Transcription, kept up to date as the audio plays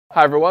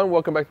Hi everyone,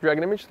 welcome back to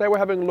Dragon Image. Today we're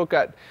having a look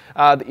at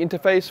the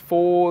interface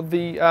for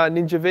the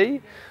Ninja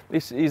V.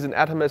 This is an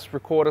Atomos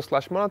recorder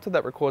 / monitor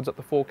that records up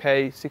to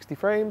 4K 60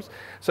 frames.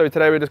 So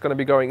today we're just going to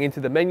be going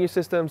into the menu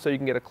system so you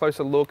can get a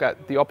closer look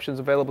at the options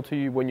available to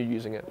you when you're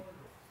using it.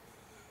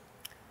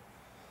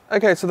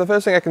 Okay, so the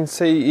first thing I can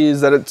see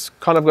is that it's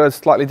kind of got a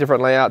slightly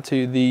different layout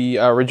to the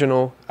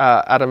original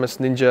Atomos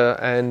Ninja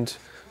and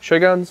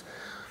Shoguns.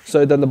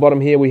 So down the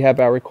bottom here we have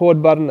our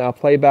record button, our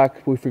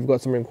playback, if we've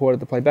got some recorder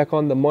to play back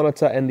on, the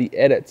monitor and the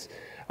edits.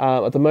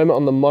 At the moment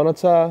on the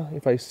monitor,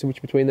 if I switch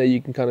between there,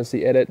 you can kind of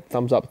see edit,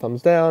 thumbs up,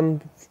 thumbs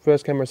down,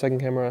 first camera, second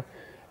camera,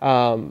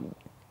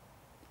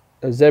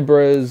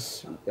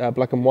 zebras,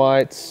 black and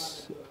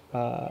whites,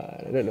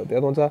 I don't know what the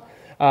other ones are.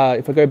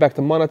 If I go back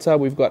to monitor,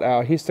 we've got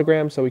our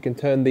histograms, so we can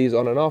turn these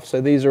on and off.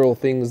 So these are all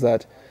things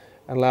that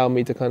allow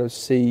me to kind of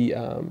see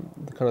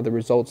the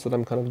results that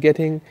I'm kind of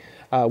getting.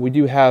 We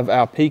do have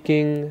our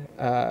peaking,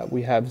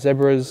 we have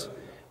zebras,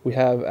 we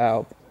have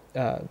our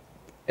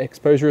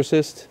exposure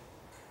assist,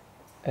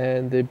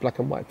 and the black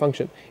and white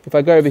function. If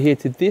I go over here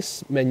to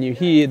this menu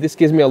here, this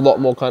gives me a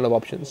lot more kind of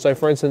options. So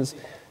for instance,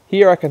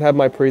 here I can have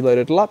my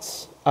preloaded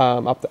LUTs,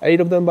 up to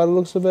 8 of them by the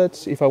looks of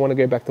it. If I want to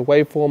go back to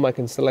waveform, I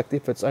can select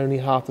if it's only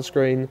half the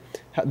screen,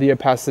 the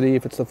opacity,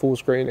 if it's the full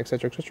screen,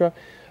 etc, etc.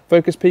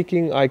 Focus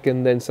peaking, I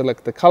can then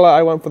select the color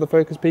I want for the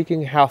focus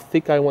peaking, how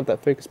thick I want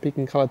that focus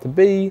peaking color to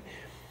be.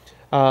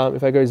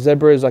 If I go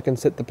zebras, I can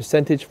set the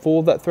percentage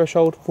for that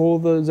threshold for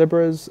the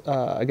zebras.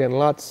 Again,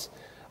 LUTs.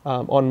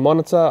 On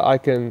monitor, I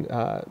can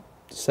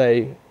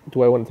say,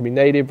 do I want it to be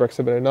native, Rec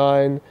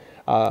 709?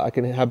 I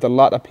can have the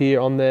LUT appear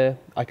on there.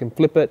 I can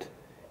flip it.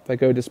 If I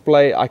go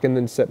display, I can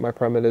then set my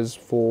parameters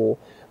for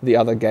the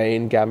other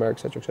gain, gamma,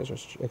 etc, etc,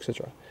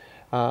 etc.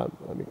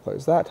 Let me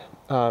close that.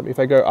 If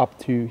I go up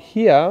to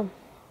here,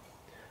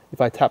 if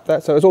I tap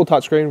that, so it's all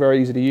touchscreen,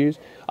 very easy to use.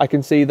 I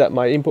can see that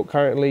my input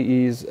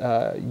currently is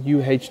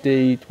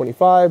UHD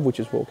 25, which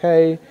is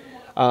 4K.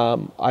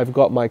 I've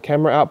got my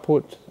camera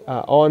output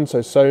on, so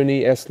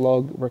Sony,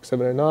 S-Log, Rec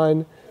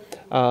 709.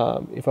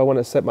 If I want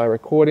to set my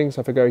recording,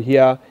 so if I go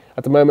here,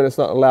 at the moment it's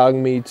not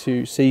allowing me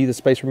to see the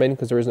space remaining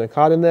because there is no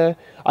card in there.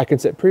 I can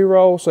set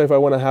pre-roll, so if I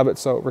want to have it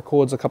so it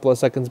records a couple of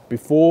seconds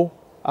before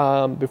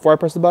I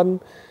press the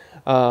button.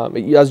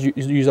 It does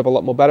use up a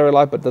lot more battery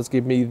life, but does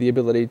give me the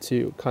ability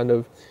to kind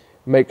of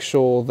make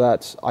sure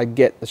that I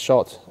get the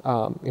shot.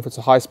 If it's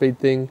a high-speed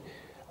thing,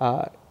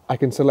 I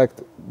can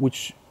select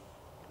which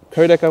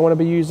codec I want to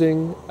be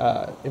using.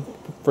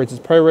 For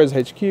instance, ProRes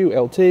HQ,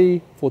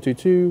 LT,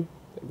 422,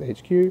 the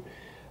HQ.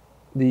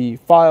 The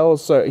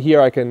files, so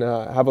here I can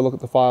have a look at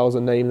the files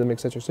and name them,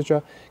 etc,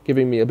 etc,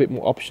 giving me a bit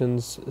more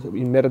options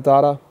in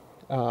metadata.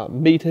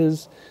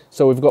 Meters,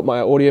 so we've got my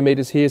audio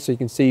meters here, so you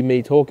can see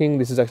me talking.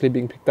 This is actually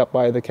being picked up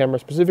by the camera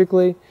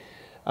specifically.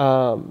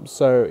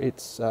 So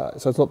it's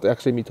not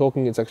actually me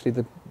talking, it's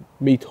actually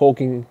me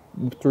talking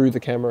through the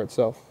camera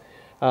itself.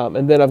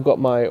 And then I've got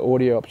my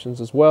audio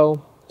options as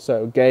well.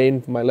 So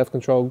gain for my left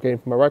control, gain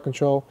for my right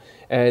control,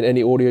 and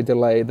any audio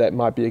delay that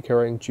might be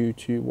occurring due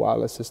to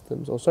wireless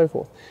systems or so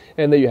forth.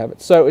 And there you have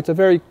it. So it's a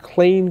very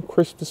clean,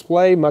 crisp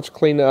display, much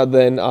cleaner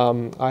than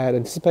I had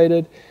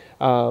anticipated.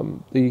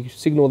 The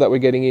signal that we're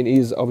getting in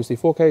is obviously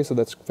 4K, so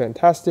that's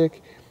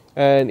fantastic.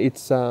 And it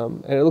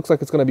looks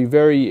like it's going to be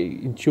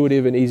very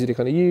intuitive and easy to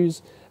kind of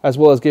use, as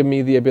well as give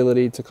me the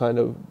ability to kind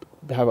of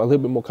have a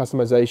little bit more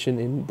customization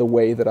in the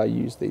way that I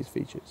use these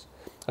features.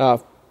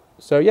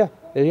 So yeah,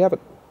 there you have it.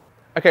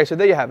 Okay, so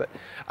there you have it.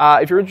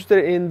 If you're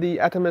interested in the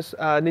Atomos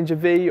Ninja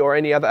V or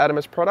any other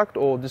Atomos product,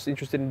 or just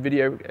interested in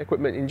video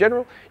equipment in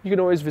general, you can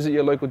always visit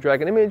your local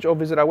Dragon Image or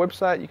visit our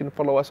website. You can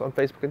follow us on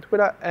Facebook and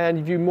Twitter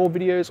and view more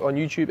videos on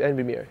YouTube and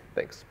Vimeo.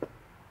 Thanks.